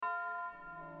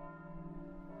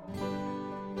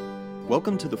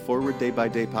Welcome to the Forward Day by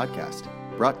Day podcast,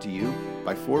 brought to you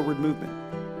by Forward Movement.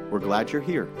 We're glad you're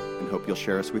here and hope you'll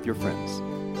share us with your friends.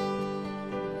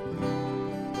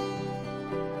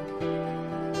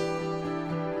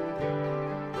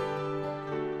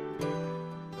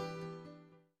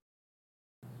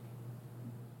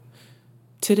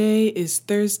 Today is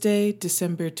Thursday,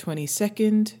 December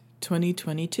 22nd,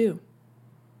 2022.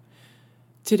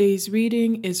 Today's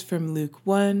reading is from Luke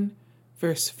 1,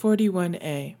 verse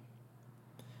 41a.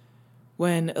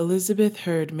 When Elizabeth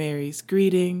heard Mary's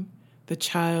greeting, the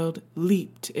child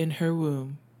leaped in her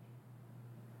womb.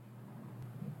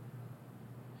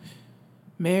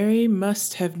 Mary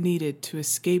must have needed to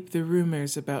escape the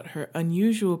rumors about her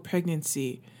unusual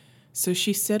pregnancy, so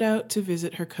she set out to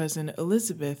visit her cousin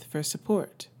Elizabeth for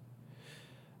support.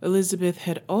 Elizabeth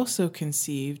had also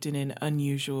conceived in an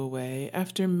unusual way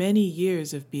after many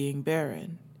years of being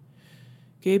barren.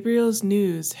 Gabriel's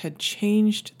news had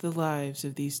changed the lives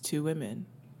of these two women.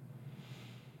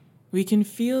 We can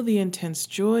feel the intense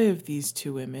joy of these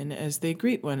two women as they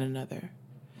greet one another.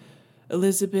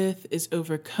 Elizabeth is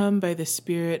overcome by the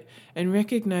Spirit and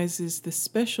recognizes the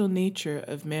special nature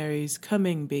of Mary's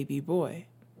coming baby boy.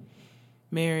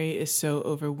 Mary is so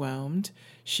overwhelmed,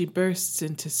 she bursts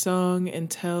into song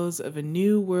and tells of a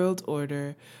new world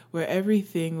order where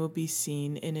everything will be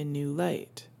seen in a new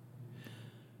light.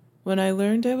 When I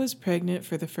learned I was pregnant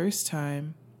for the first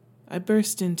time, I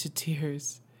burst into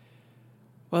tears.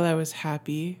 While I was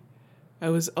happy, I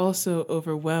was also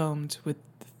overwhelmed with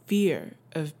the fear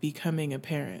of becoming a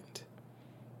parent.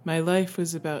 My life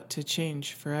was about to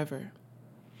change forever.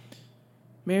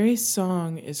 Mary's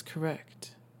song is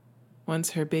correct.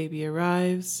 Once her baby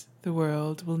arrives, the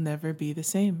world will never be the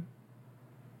same.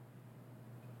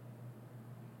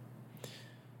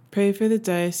 Pray for the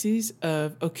Diocese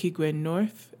of Okigwe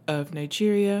North of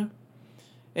Nigeria.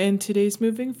 And today's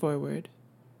moving forward.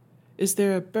 Is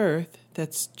there a birth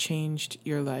that's changed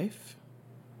your life?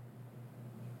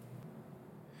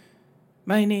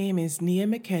 My name is Nia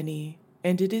McKenney,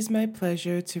 and it is my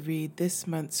pleasure to read this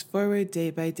month's Forward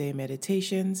Day by Day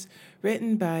Meditations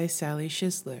written by Sally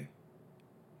Schisler.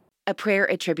 A prayer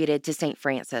attributed to St.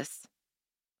 Francis.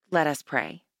 Let us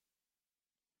pray.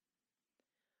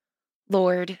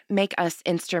 Lord, make us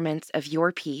instruments of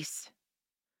your peace.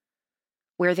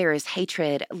 Where there is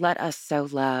hatred, let us sow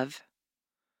love.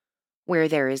 Where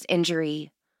there is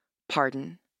injury,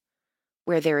 pardon.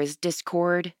 Where there is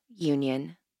discord,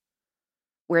 union.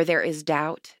 Where there is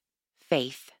doubt,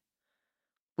 faith.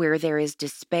 Where there is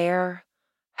despair,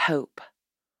 hope.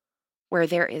 Where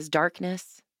there is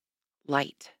darkness,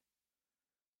 light.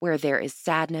 Where there is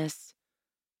sadness,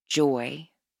 joy.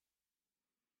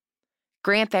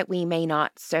 Grant that we may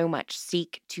not so much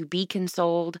seek to be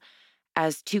consoled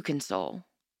as to console,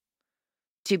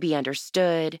 to be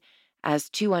understood as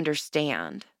to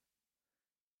understand,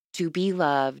 to be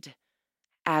loved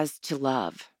as to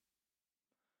love.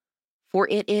 For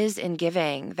it is in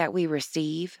giving that we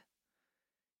receive,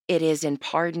 it is in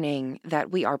pardoning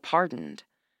that we are pardoned,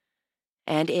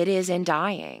 and it is in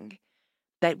dying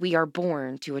that we are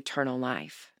born to eternal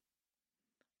life.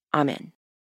 Amen.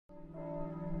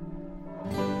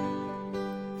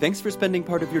 Thanks for spending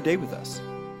part of your day with us.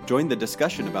 Join the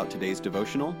discussion about today's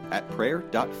devotional at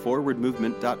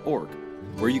prayer.forwardmovement.org,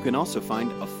 where you can also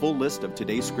find a full list of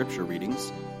today's scripture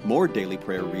readings, more daily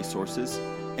prayer resources,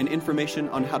 and information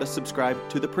on how to subscribe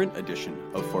to the print edition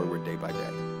of Forward Day by Day.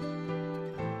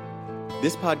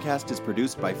 This podcast is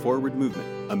produced by Forward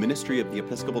Movement, a ministry of the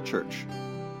Episcopal Church.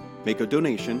 Make a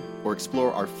donation or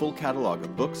explore our full catalog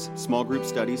of books, small group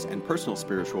studies, and personal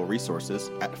spiritual resources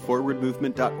at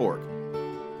forwardmovement.org.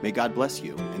 May God bless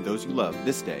you and those you love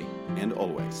this day and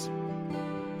always.